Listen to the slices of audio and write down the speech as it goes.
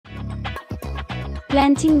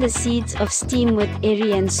Planting the Seeds of STEAM with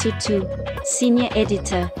Ariane Szu-Tu, Senior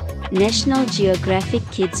Editor, National Geographic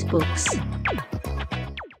Kids Books.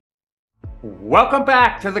 Welcome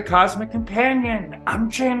back to the Cosmic Companion. I'm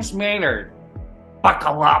James Maynard.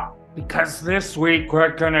 Buckle up, because this week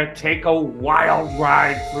we're gonna take a wild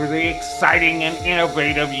ride through the exciting and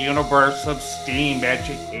innovative universe of STEAM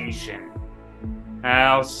education.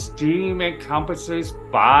 Now, STEAM encompasses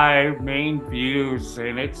 5 main views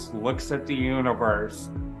in its looks at the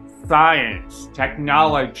universe: science,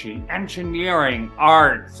 technology, engineering,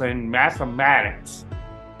 arts, and mathematics.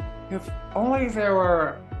 If only there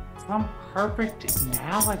were some perfect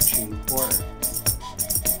analogy for it.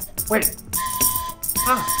 Wait.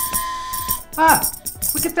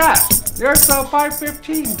 Look at that. There's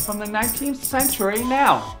 515 from the 19th century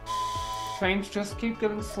now. Trains just keep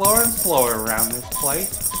getting slower and slower around this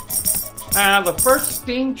place. The first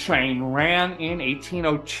steam train ran in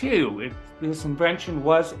 1802. This invention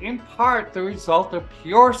was in part the result of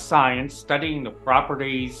pure science studying the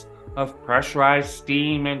properties of pressurized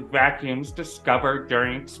steam and vacuums discovered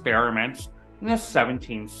during experiments in the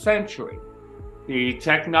 17th century. The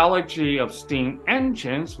technology of steam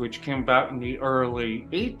engines, which came about in the early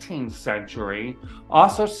 18th century,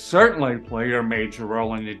 also certainly played a major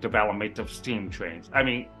role in the development of steam trains. I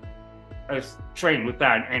mean, a train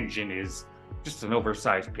without an engine is just an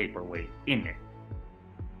oversized paperweight, isn't it?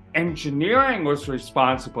 Engineering was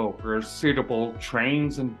responsible for suitable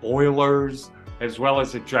trains and boilers, as well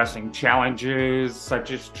as addressing challenges such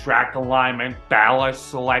as track alignment, ballast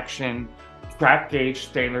selection, track gauge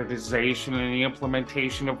standardization, and the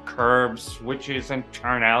implementation of curbs, switches, and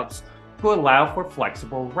turnouts to allow for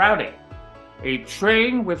flexible routing. A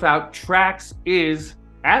train without tracks is,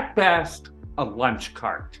 at best, a lunch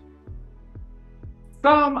cart.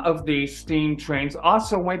 Some of these steam trains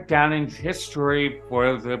also went down in history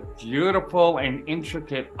for the beautiful and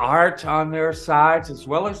intricate art on their sides, as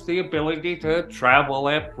well as the ability to travel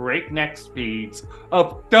at breakneck speeds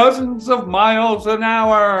of dozens of miles an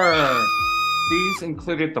hour. These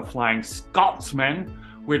included the Flying Scotsman,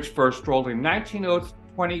 which first rolled in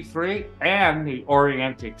 1923, and the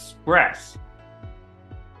Orient Express.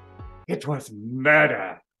 It was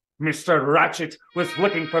murder. Mr. Ratchet was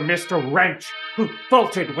looking for Mr. Wrench, who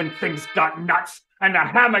bolted when things got nuts, and the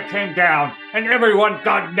hammer came down, and everyone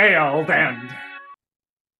got nailed, and...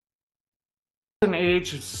 An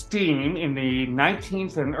age of steam in the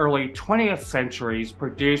 19th and early 20th centuries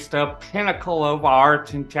produced a pinnacle of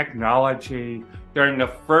art and technology during the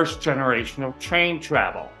first generation of train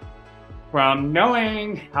travel. From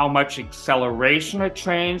knowing how much acceleration a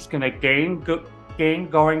train's gonna gain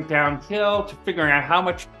going downhill to figuring out how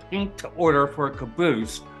much paint to order for a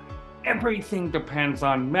caboose, everything depends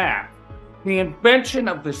on math. The invention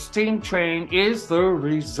of the steam train is the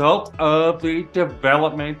result of the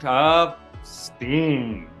development of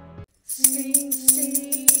steam. Steam,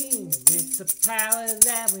 it's the power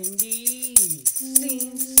that we need.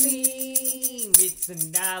 Steam, it's the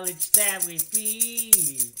knowledge that we feed.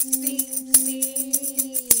 Steam.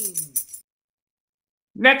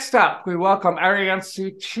 Next up, we welcome Ariane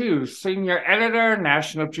Szu-Tu, Senior Editor,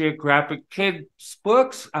 National Geographic Kids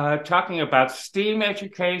Books, talking about STEAM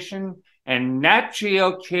education and Nat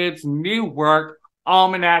Geo Kids' new work,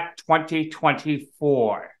 Almanac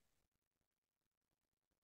 2024.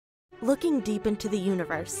 Looking deep into the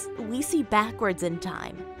universe, we see backwards in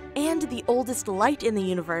time. And the oldest light in the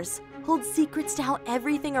universe holds secrets to how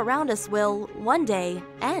everything around us will, one day,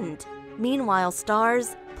 end. Meanwhile,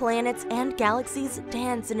 stars, planets, and galaxies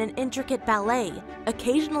dance in an intricate ballet,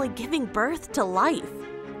 occasionally giving birth to life.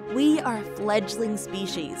 We are a fledgling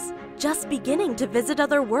species, just beginning to visit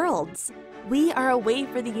other worlds. We are a way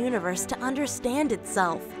for the universe to understand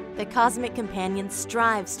itself. The Cosmic Companion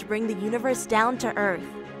strives to bring the universe down to Earth,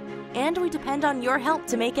 and we depend on your help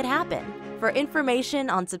to make it happen. For information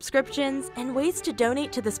on subscriptions and ways to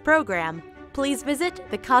donate to this program, please visit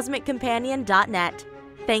thecosmiccompanion.net.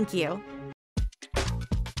 Thank you.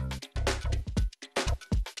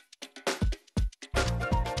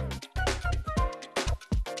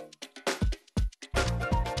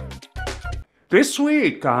 This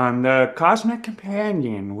week on the Cosmic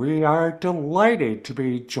Companion, we are delighted to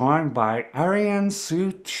be joined by Ariane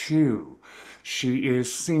Szu-Tu. She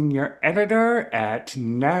is Senior Editor at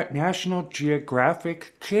National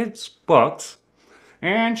Geographic Kids Books,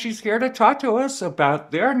 and she's here to talk to us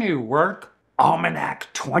about their new work, Almanac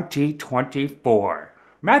 2024,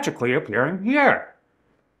 magically appearing here.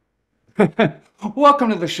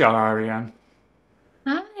 Welcome to the show, Ariane.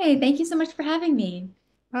 Hi, thank you so much for having me.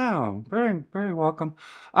 Oh, very, very welcome.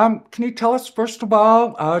 Can you tell us, first of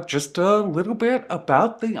all, just a little bit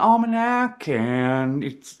about the Almanac and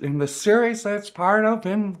it's in the series that it's part of,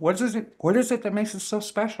 and what is it that makes it so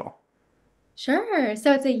special? Sure.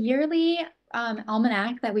 So it's a yearly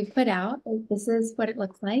almanac that we put out. This is what it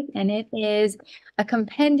looks like, and it is a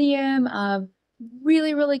compendium of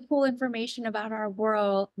really, really cool information about our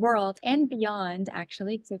world and beyond,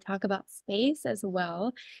 actually. So talk about space as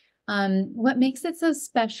well. What makes it so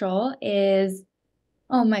special is,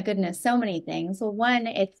 oh my goodness, so many things. Well, one,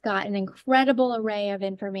 it's got an incredible array of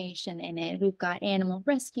information in it. We've got animal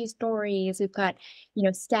rescue stories. We've got,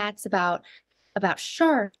 stats about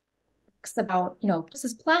sharks, about, this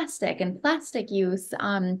is plastic and plastic use.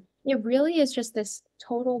 It really is just this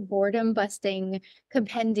total boredom busting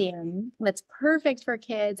compendium that's perfect for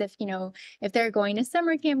kids if they're going to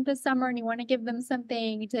summer camp this summer and you want to give them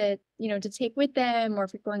something to take with them, or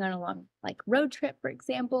if you're going on a long like road trip, for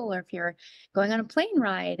example, or if you're going on a plane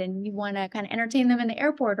ride and you want to kind of entertain them in the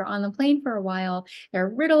airport or on the plane for a while. There are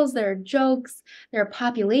riddles, there are jokes, there are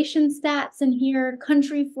population stats in here,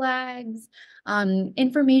 country flags,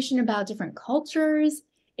 information about different cultures.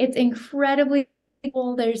 It's incredibly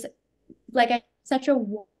cool. There's such a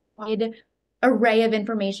wide array of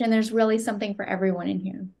information. There's really something for everyone in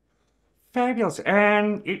here. Fabulous.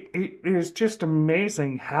 And it is just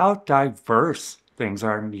amazing how diverse things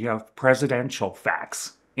are. You have presidential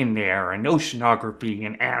facts in there and oceanography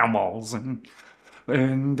and animals and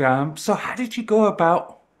so how did you go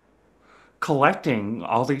about collecting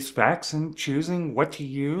all these facts and choosing what to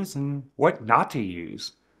use and what not to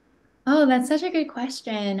use? Oh, that's such a good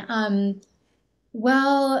question.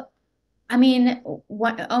 Well, I mean,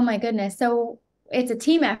 oh my goodness. So it's a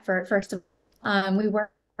team effort, first of all. We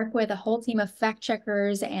work with a whole team of fact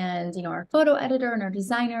checkers and, our photo editor and our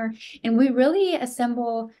designer, and we really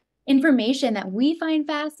assemble information that we find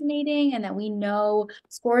fascinating and that we know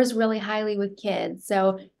scores really highly with kids.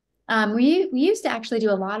 So we used to actually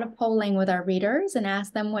do a lot of polling with our readers and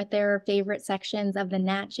ask them what their favorite sections of the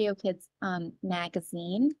Nat Geo Kids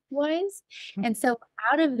magazine was. And so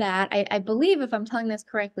out of that, I believe, if I'm telling this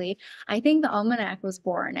correctly, I think the Almanac was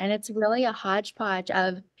born, and it's really a hodgepodge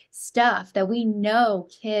of stuff that we know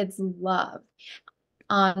kids love.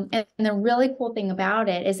 And the really cool thing about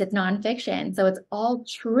it is it's nonfiction, so it's all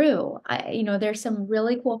true. There's some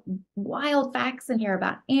really cool, wild facts in here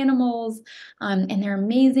about animals, and their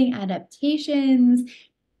amazing adaptations.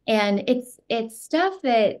 And it's stuff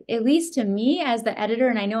that, at least to me as the editor,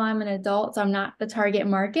 and I know I'm an adult, so I'm not the target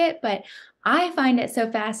market, but I find it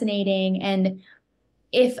so fascinating. And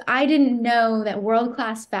if I didn't know that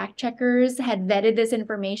world-class fact checkers had vetted this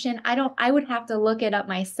information, I would have to look it up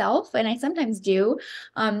myself, and I sometimes do,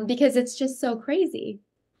 because it's just so crazy.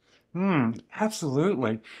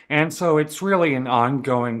 Absolutely. And so it's really an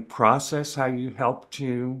ongoing process how you help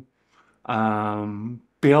to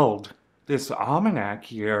build this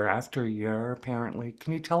almanac year after year, apparently.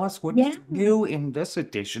 Can you tell us Yeah. what's new in this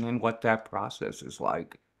edition and what that process is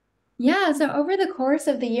like? Yeah, so over the course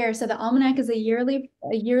of the year, so the Almanac is a yearly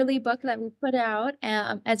book that we put out,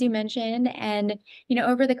 as you mentioned, and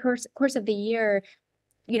over the course of the year,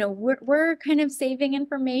 we're kind of saving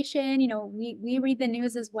information. We read the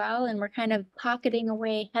news as well, and we're kind of pocketing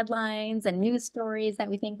away headlines and news stories that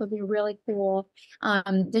we think would be really cool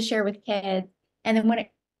to share with kids. And then when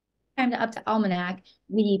it time to up to Almanac,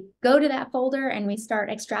 we go to that folder and we start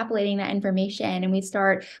extrapolating that information, and we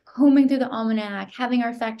start combing through the Almanac, having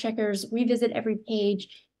our fact checkers revisit every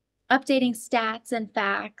page, updating stats and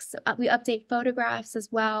facts. We update photographs as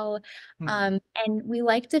well. And we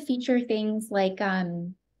like to feature things like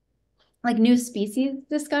new species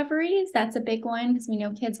discoveries. That's a big one because we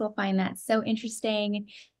know kids will find that so interesting.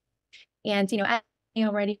 And, as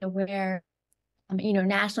already aware,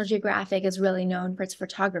 National Geographic is really known for its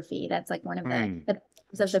photography. That's like one of Hmm. the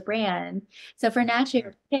pillars of the brand. So for Nat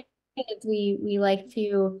Geo Kids, we like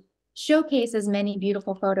to showcase as many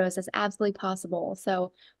beautiful photos as absolutely possible.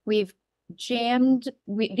 So we've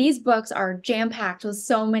these books are jam-packed with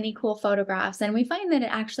so many cool photographs, and we find that it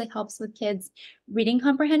actually helps with kids reading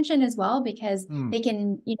comprehension as well, because Hmm. they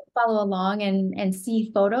can follow along and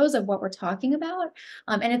see photos of what we're talking about.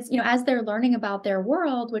 And it's as they're learning about their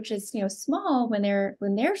world, which is small when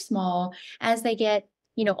they're small, as they get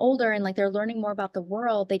older and like they're learning more about the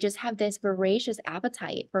world, they just have this voracious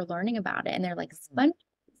appetite for learning about it, and they're like sponge.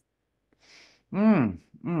 Mm,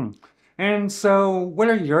 mm. And so, what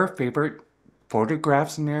are your favorite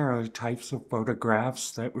photographs in there, or types of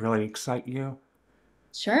photographs that really excite you?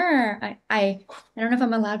 Sure. I don't know if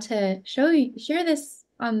I'm allowed to share this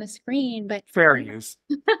on the screen, but Fair use.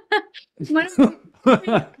 one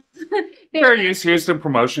of They're Use the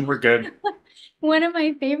promotion. We're good. one of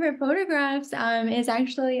my favorite photographs is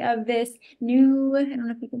actually of this new, I don't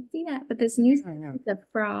know if you can see that, but this new species of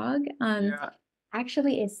frog, Yeah.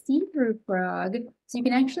 actually a see-through frog. So you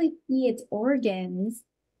can actually see its organs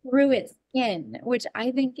through its skin, which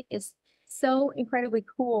I think is so incredibly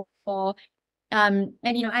cool. And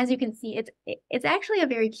as you can see, it's actually a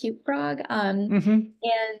very cute frog. Mm-hmm.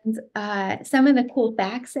 And some of the cool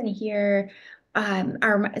facts in here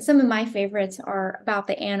some of my favorites are about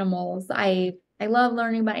the animals. I love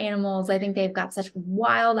learning about animals. I think they've got such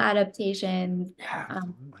wild adaptations. Yeah, Um,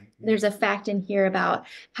 absolutely. there's a fact in here about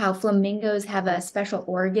how flamingos have a special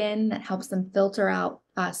organ that helps them filter out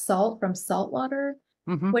salt from salt water,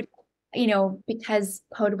 Mm-hmm. which because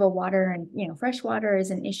potable water and fresh water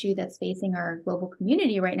is an issue that's facing our global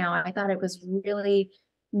community right now. I thought it was really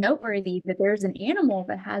noteworthy that there's an animal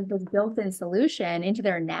that has this built-in solution into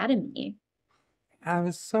their anatomy. That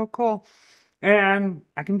was so cool. And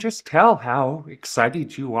I can just tell how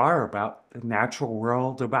excited you are about the natural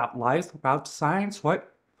world, about life, about science.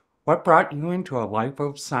 What brought you into a life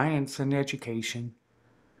of science and education?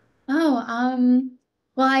 Oh,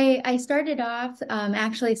 well, I started off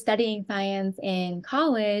actually studying science in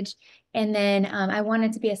college, and then I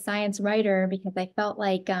wanted to be a science writer because I felt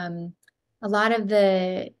like a lot of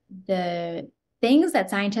the things that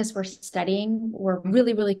scientists were studying were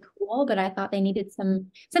really, really cool, but I thought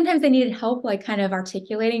sometimes they needed help, like kind of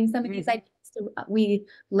articulating some of these ideas to we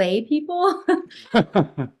lay people.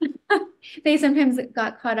 They sometimes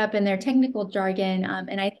got caught up in their technical jargon,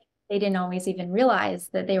 and I think they didn't always even realize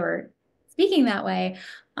that they were speaking that way.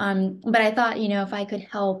 But I thought, if I could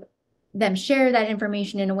help them share that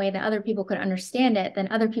information in a way that other people could understand it, then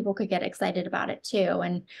other people could get excited about it too.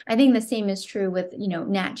 And I think the same is true with,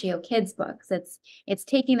 Nat Geo Kids books. It's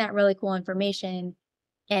taking that really cool information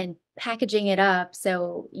and packaging it up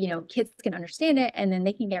so, kids can understand it and then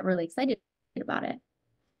they can get really excited about it.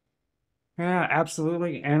 Yeah,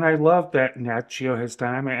 absolutely. And I love that Nat Geo has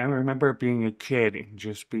done. I remember being a kid and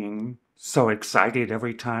just being so excited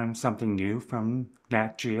every time something new from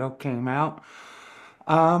Nat Geo came out.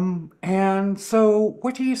 And so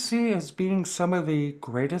what do you see as being some of the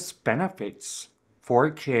greatest benefits for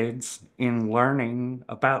kids in learning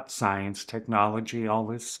about science, technology, all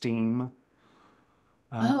this STEAM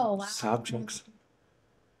Oh, wow. subjects?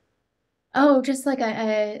 Oh, just like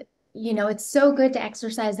it's so good to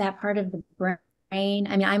exercise that part of the brain.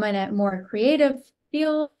 I mean, I'm in a more creative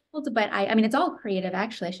field, but I mean, it's all creative,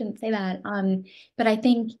 actually. I shouldn't say that. But I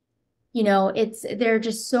think, there are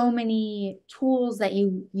just so many tools that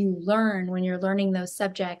you learn when you're learning those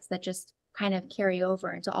subjects that just kind of carry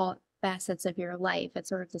over into all facets of your life. It's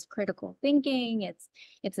sort of this critical thinking. It's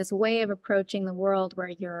this way of approaching the world where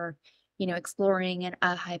you're, exploring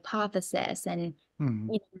a hypothesis and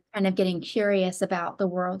Hmm. kind of getting curious about the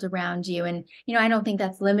world around you. And, I don't think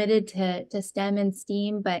that's limited to STEM and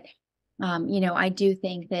STEAM, but, I do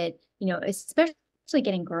think that, especially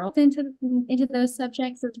getting girls into those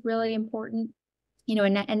subjects is really important.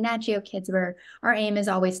 And Nat Geo Kids, where our aim is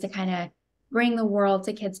always to kind of bring the world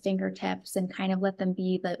to kids' fingertips and kind of let them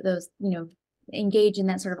be those, engage in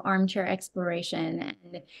that sort of armchair exploration.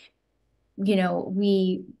 And,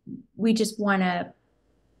 we just want to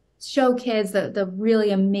show kids the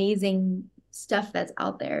really amazing stuff that's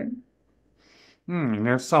out there.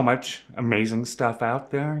 There's so much amazing stuff out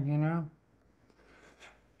there.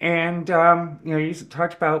 And you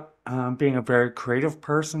talked about being a very creative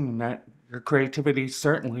person, and that your creativity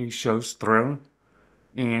certainly shows through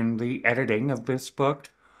in the editing of this book.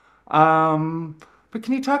 Um, but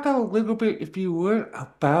can you talk a little bit, if you would,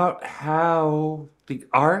 about how the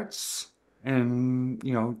arts and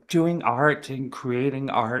doing art and creating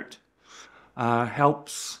art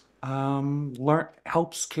helps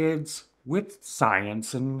kids with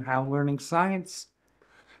science, and how learning science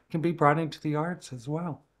can be brought into the arts as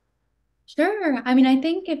well. Sure. I mean, I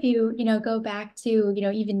think if you go back to,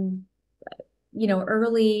 even,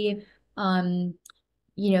 early, um,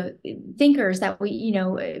 thinkers that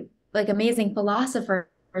like amazing philosophers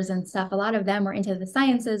and stuff, a lot of them were into the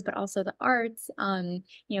sciences, but also the arts.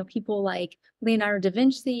 People like Leonardo da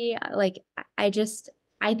Vinci, like I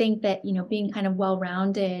think that, being kind of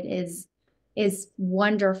well-rounded is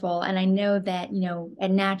wonderful. And I know that,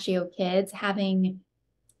 at Nat Geo Kids, having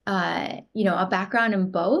a background in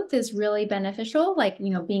both is really beneficial, like,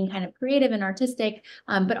 being kind of creative and artistic,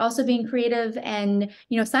 but also being creative and,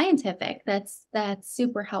 scientific. That's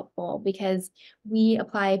super helpful because we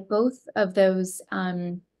apply both of those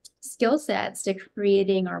skill sets to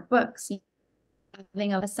creating our books.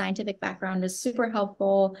 having a scientific background is super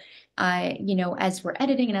helpful, as we're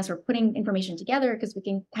editing and as we're putting information together, because we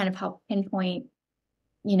can kind of help pinpoint,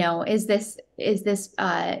 is this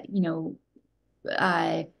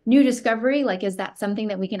new discovery? Like, is that something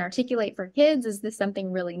that we can articulate for kids? Is this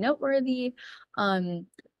something really noteworthy? Having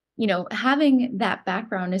that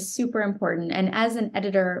background is super important. And as an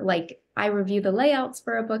editor, like, I review the layouts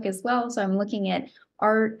for a book as well. So I'm looking at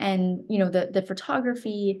art and, the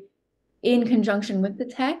photography in conjunction with the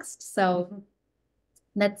text. So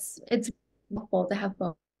it's helpful to have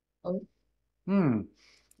both. And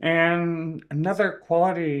another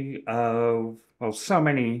quality of, well, so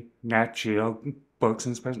many Nat Geo books,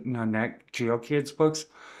 and especially Nat Geo Kids books,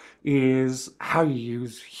 is how you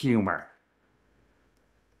use humor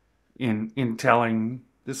in telling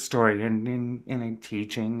the story and in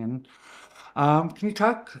teaching. And can you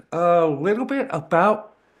talk a little bit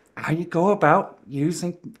about how you go about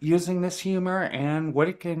using this humor and what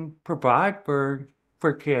it can provide for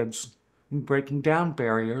kids in breaking down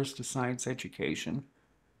barriers to science education?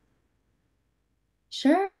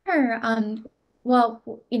 Sure. Well,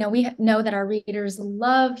 we know that our readers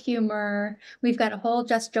love humor. We've got a whole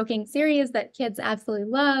Just Joking series that kids absolutely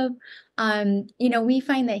love. We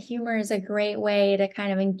find that humor is a great way to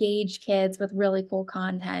kind of engage kids with really cool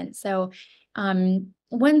content. So,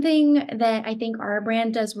 one thing that I think our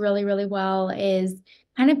brand does really, really well is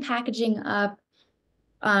kind of packaging up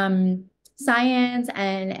science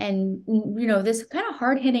and this kind of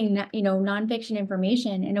hard-hitting nonfiction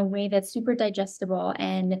information in a way that's super digestible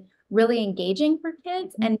and really engaging for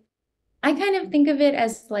kids. And I kind of think of it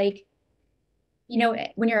as like,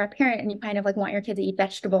 when you're a parent and you kind of like want your kid to eat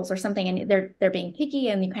vegetables or something, and they're being picky,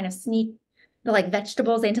 and you kind of sneak the like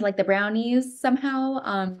vegetables into like the brownies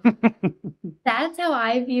somehow. That's how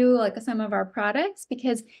I view like some of our products,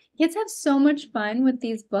 because kids have so much fun with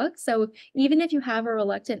these books. So even if you have a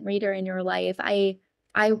reluctant reader in your life, I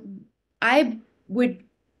would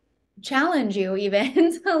challenge you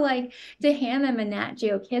even to hand them a Nat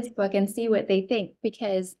Geo Kids book and see what they think,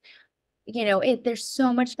 because there's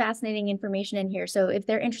so much fascinating information in here. So if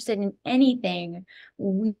they're interested in anything,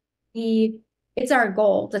 it's our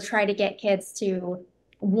goal to try to get kids to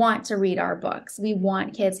want to read our books. We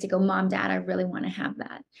want kids to go, Mom, Dad, I really want to have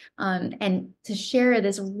that. And to share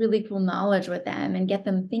this really cool knowledge with them and get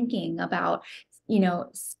them thinking about,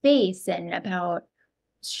 space and about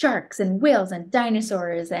sharks and whales and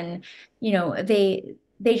dinosaurs. And, they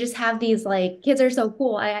just have these, like, kids are so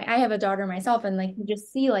cool. I have a daughter myself, and like, you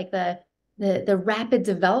just see like the rapid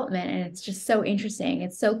development, and it's just so interesting.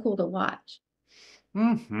 It's so cool to watch.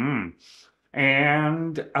 Mm-hmm.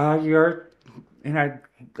 And I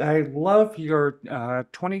love your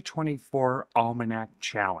 2024 Almanac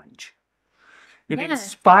Challenge. It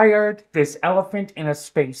inspired this elephant in a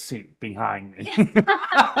spacesuit behind me.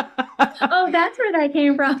 Oh, that's where that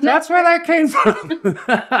came from. That's where that came from.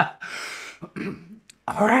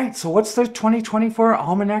 All right, so what's the 2024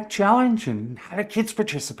 Almanac Challenge, and how do kids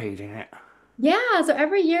participate in it? Yeah, so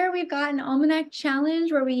every year we've got an Almanac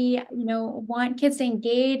Challenge where we, want kids to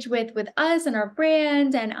engage with us and our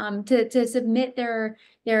brand, and to submit their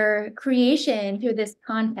creation through this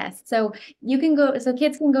contest. So kids can go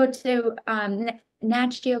to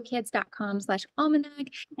natgeokids.com/almanac,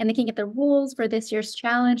 and they can get the rules for this year's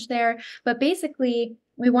challenge there. But basically,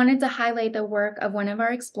 we wanted to highlight the work of one of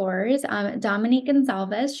our explorers, Dominique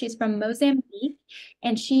Gonzalez. She's from Mozambique,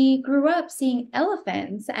 and she grew up seeing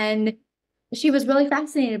elephants, and she was really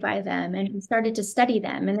fascinated by them, and she started to study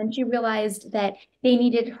them. And then she realized that they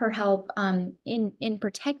needed her help in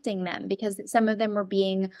protecting them, because some of them were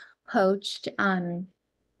being poached,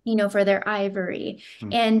 for their ivory.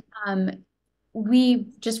 And we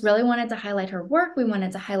just really wanted to highlight her work. We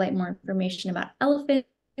wanted to highlight more information about elephants.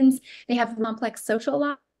 They have complex social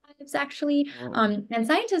lives, actually. And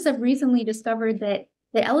scientists have recently discovered that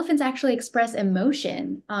the elephants actually express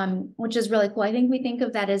emotion, which is really cool. I think we think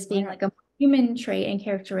of that as being like a human trait and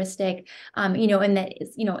characteristic, and that,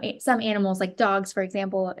 some animals like dogs, for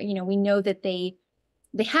example, we know that they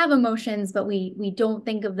have emotions, but we don't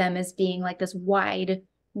think of them as being like this wide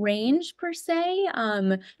range per se.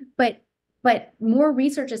 But more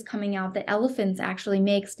research is coming out that elephants actually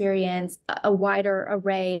may experience a wider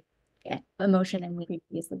array of emotion than we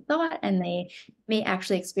previously thought, and they may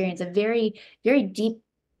actually experience a very, very deep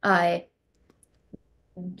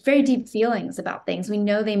feelings about things. We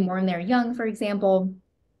know they mourn their young, for example.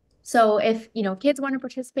 So if kids want to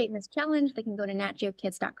participate in this challenge, they can go to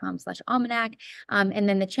natgeokids.com/almanac, and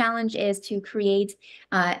then the challenge is to create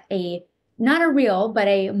not a real, but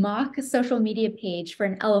a mock social media page for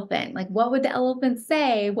an elephant. Like, what would the elephant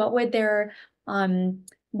say? What would their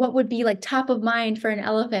what would be like top of mind for an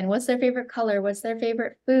elephant? What's their favorite color? What's their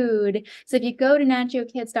favorite food? So if you go to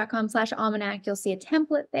natgeokids.com/almanac, you'll see a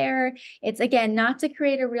template there. It's, again, not to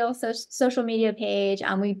create a real social media page.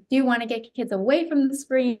 We do want to get kids away from the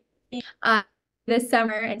screen this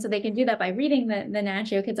summer, and so they can do that by reading the Nat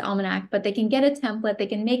Geo Kids Almanac, but they can get a template. They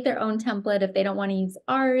can make their own template if they don't want to use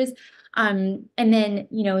ours. And then,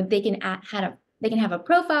 you know, they can they can have a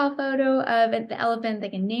profile photo of the elephant, they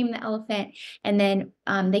can name the elephant, and then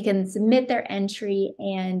they can submit their entry,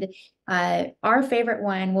 and our favorite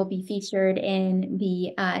one will be featured in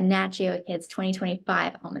the Nat Geo Kids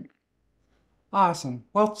 2025 Almanac. Awesome.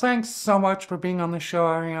 Well, thanks so much for being on the show,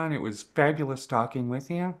 Ariane. It was fabulous talking with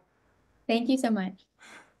you. Thank you so much.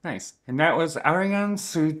 Nice. And that was Ariane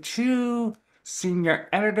Szu-Tu, Senior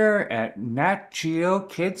Editor at Nat Geo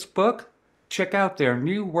Kids Book. Check out their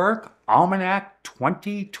new work, Almanac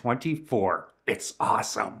 2024. It's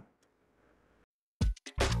awesome.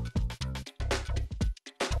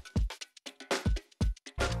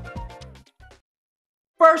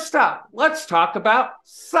 First up, let's talk about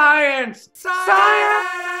science!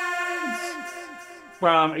 Science!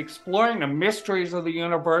 From exploring the mysteries of the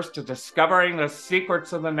universe to discovering the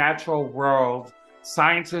secrets of the natural world,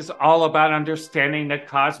 science is all about understanding the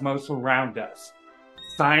cosmos around us.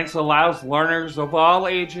 Science allows learners of all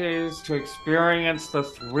ages to experience the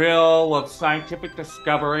thrill of scientific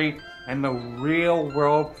discovery and the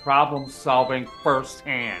real-world problem-solving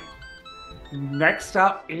firsthand. Next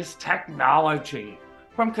up is technology.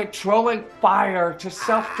 From controlling fire to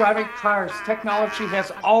self-driving cars, technology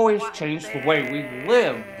has always changed the way we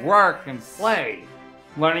live, work, and play.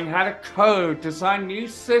 Learning how to code, design new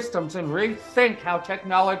systems, and rethink how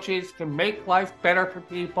technologies can make life better for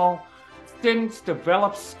people, students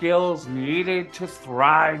develop skills needed to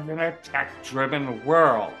thrive in a tech-driven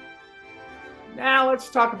world. Now let's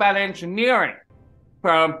talk about engineering.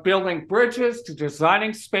 From building bridges to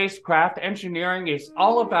designing spacecraft, engineering is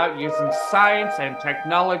all about using science and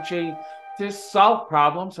technology to solve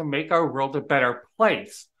problems and make our world a better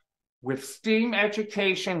place. With STEAM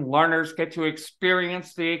education, learners get to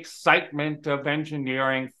experience the excitement of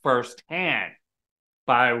engineering firsthand.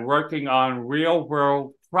 By working on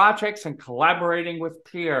real-world projects and collaborating with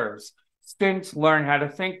peers, students learn how to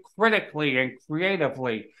think critically and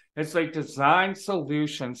creatively as they design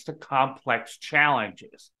solutions to complex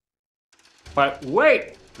challenges. But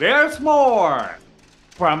wait, there's more!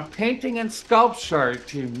 From painting and sculpture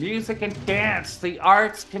to music and dance, the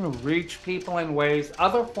arts can reach people in ways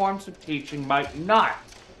other forms of teaching might not.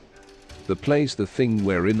 The play's the thing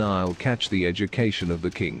wherein I'll catch the education of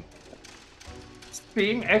the king.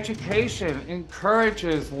 STEAM education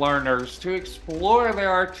encourages learners to explore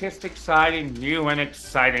their artistic side in new and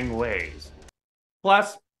exciting ways.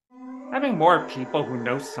 Plus, having more people who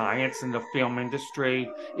know science in the film industry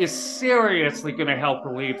is seriously going to help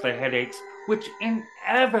relieve the headaches which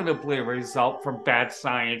inevitably result from bad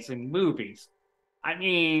science in movies. I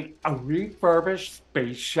mean, a refurbished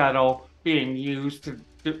space shuttle being used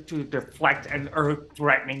to deflect an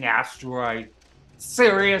Earth-threatening asteroid.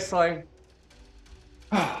 Seriously?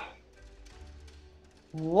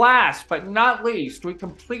 Last but not least, we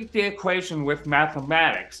complete the equation with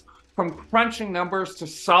mathematics. From crunching numbers to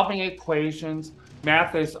solving equations,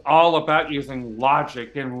 math is all about using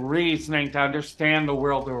logic and reasoning to understand the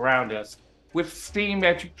world around us. With STEAM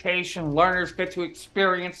education, learners get to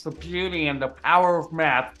experience the beauty and the power of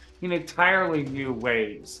math in entirely new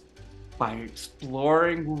ways. By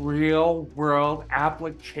exploring real-world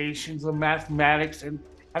applications of mathematics and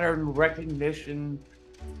pattern recognition,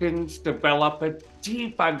 students develop a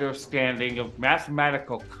deep understanding of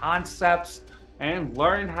mathematical concepts and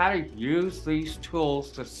learn how to use these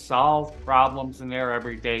tools to solve problems in their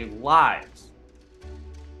everyday lives.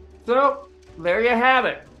 So, there you have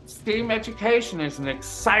it. STEAM education is an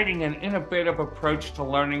exciting and innovative approach to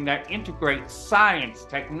learning that integrates science,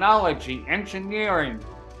 technology, engineering,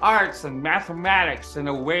 arts, and mathematics in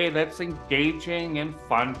a way that's engaging and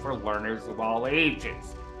fun for learners of all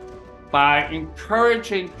ages. By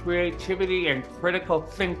encouraging creativity and critical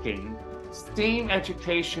thinking, STEAM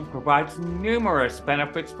education provides numerous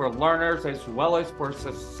benefits for learners as well as for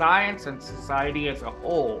science and society as a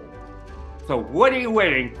whole. So what are you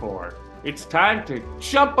waiting for? It's time to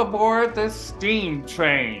jump aboard the STEAM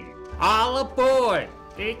train. All aboard!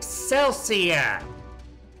 Excelsior!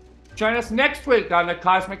 Join us next week on the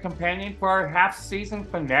Cosmic Companion for our half-season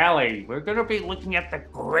finale. We're going to be looking at the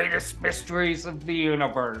greatest mysteries of the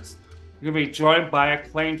universe. We're going to be joined by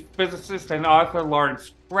acclaimed physicist and author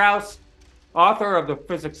Lawrence Krauss, author of The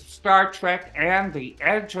Physics of Star Trek and The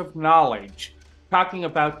Edge of Knowledge. talking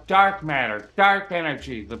about dark matter, dark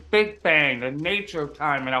energy, the Big Bang, the nature of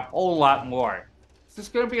time, and a whole lot more. This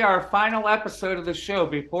is going to be our final episode of the show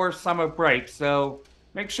before summer break, so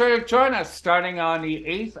make sure to join us starting on the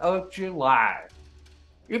 8th of July.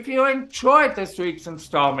 If you enjoyed this week's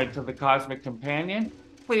installment of The Cosmic Companion,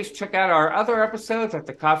 please check out our other episodes at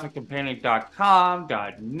thecosmiccompanion.com,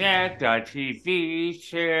 .net, .tv,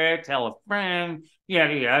 share, tell a friend,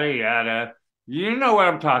 yada, yada, yada. You know what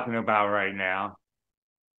I'm talking about right now.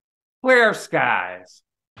 Clear skies.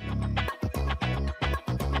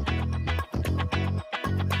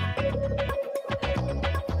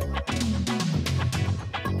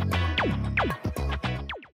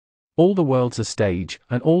 All the world's a stage,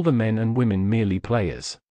 and all the men and women merely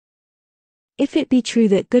players. If it be true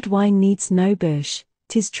that good wine needs no bush,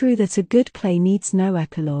 'tis true that a good play needs no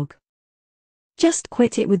epilogue. Just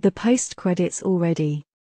quit it with the post-credits already.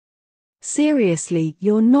 Seriously,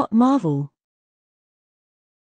 you're not Marvel.